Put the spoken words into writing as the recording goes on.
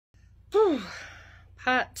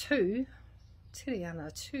Part 2,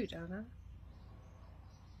 Tiriana Tūrana,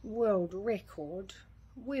 world record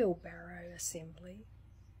wheelbarrow assembly.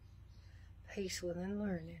 Peace within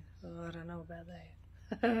learning. Oh, I don't know about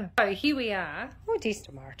that. So here we are. Oh,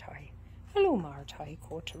 Desta Maratai. Hello, Maratai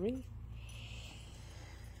Kotori.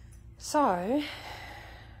 So,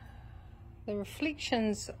 the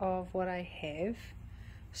reflections of what I have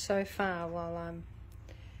so far while I'm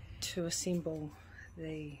to assemble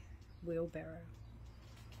the wheelbarrow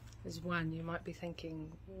is one. You might be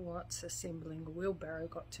thinking, what's assembling a wheelbarrow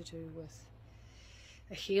got to do with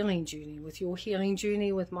a healing journey, with your healing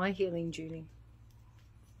journey, with my healing journey?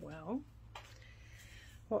 Well,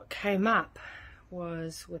 what came up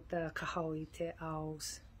was with the Kahaui Te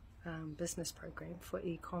Ao's business program for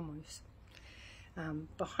e-commerce.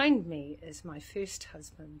 Behind me is my first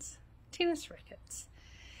husband's tennis rackets.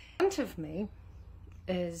 In front of me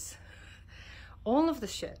is all of the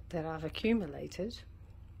shit that I've accumulated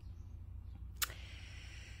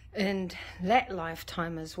in that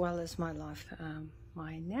lifetime, as well as my life,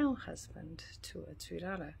 my now husband, Tua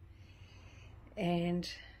Tūrana. And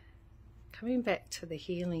coming back to the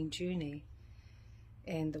healing journey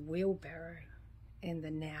and the wheelbarrow and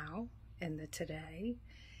the now and the today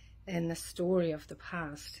and the story of the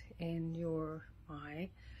past and my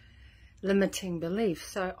limiting beliefs.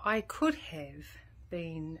 So I could have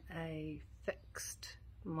been a fixed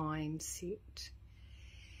mindset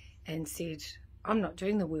and said, I'm not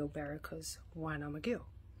doing the wheelbarrow because, one, I'm a girl.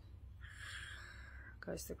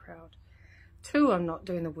 Goes the crowd. Two, I'm not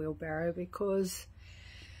doing the wheelbarrow because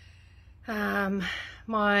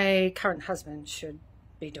my current husband should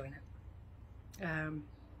be doing it.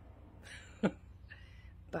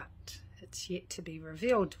 But it's yet to be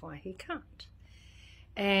revealed why he can't.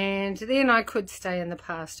 And then I could stay in the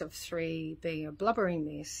past of 3 being a blubbering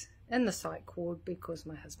mess in the psych ward because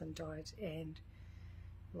my husband died and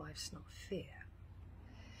life's not fair.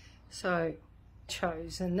 So I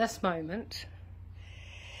chose in this moment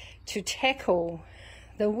to tackle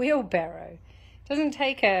the wheelbarrow. It doesn't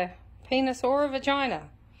take a penis or a vagina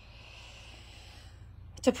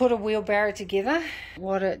to put a wheelbarrow together.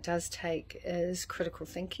 What it does take is critical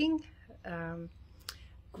thinking,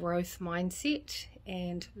 growth mindset,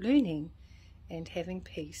 and learning, and having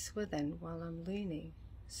peace within while I'm learning.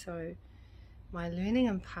 So my learning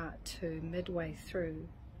in part 2, midway through,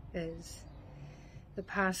 is the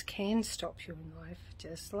past can stop you in life,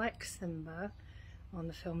 just like Simba on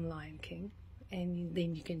the film Lion King, and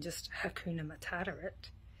then you can just Hakuna Matata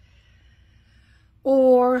it.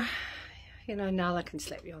 Or, you know, Nala can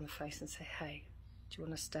slap you on the face and say, hey, do you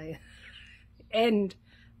want to stay? And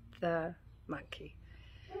the monkey,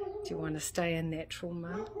 do you want to stay in that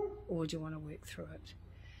trauma, or do you want to work through it?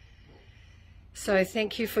 So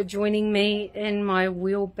thank you for joining me in my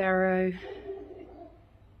wheelbarrow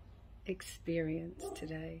experience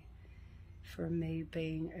today, for me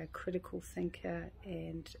being a critical thinker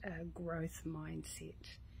and a growth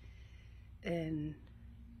mindset in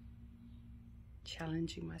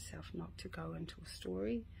challenging myself not to go into a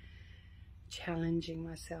story, challenging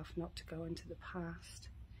myself not to go into the past,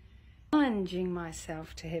 challenging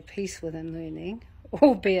myself to have peace within learning,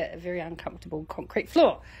 albeit a very uncomfortable concrete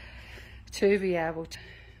floor, to be able to,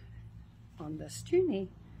 on this journey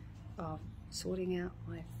of sorting out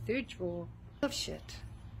my 3rd drawer of shit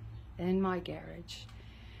in my garage,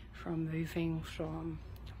 from moving from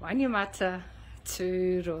Wainyamata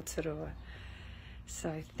to Rotorua.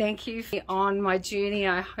 So thank you for on my journey.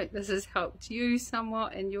 I hope this has helped you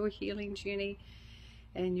somewhat in your healing journey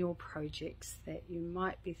and your projects, that you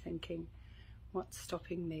might be thinking, what's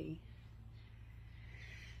stopping me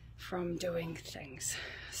from doing things?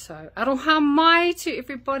 So aroha mai to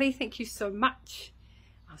everybody. Thank you so much.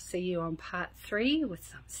 I'll see you on part 3 with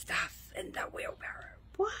some stuff in the wheelbarrow.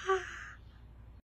 Bye.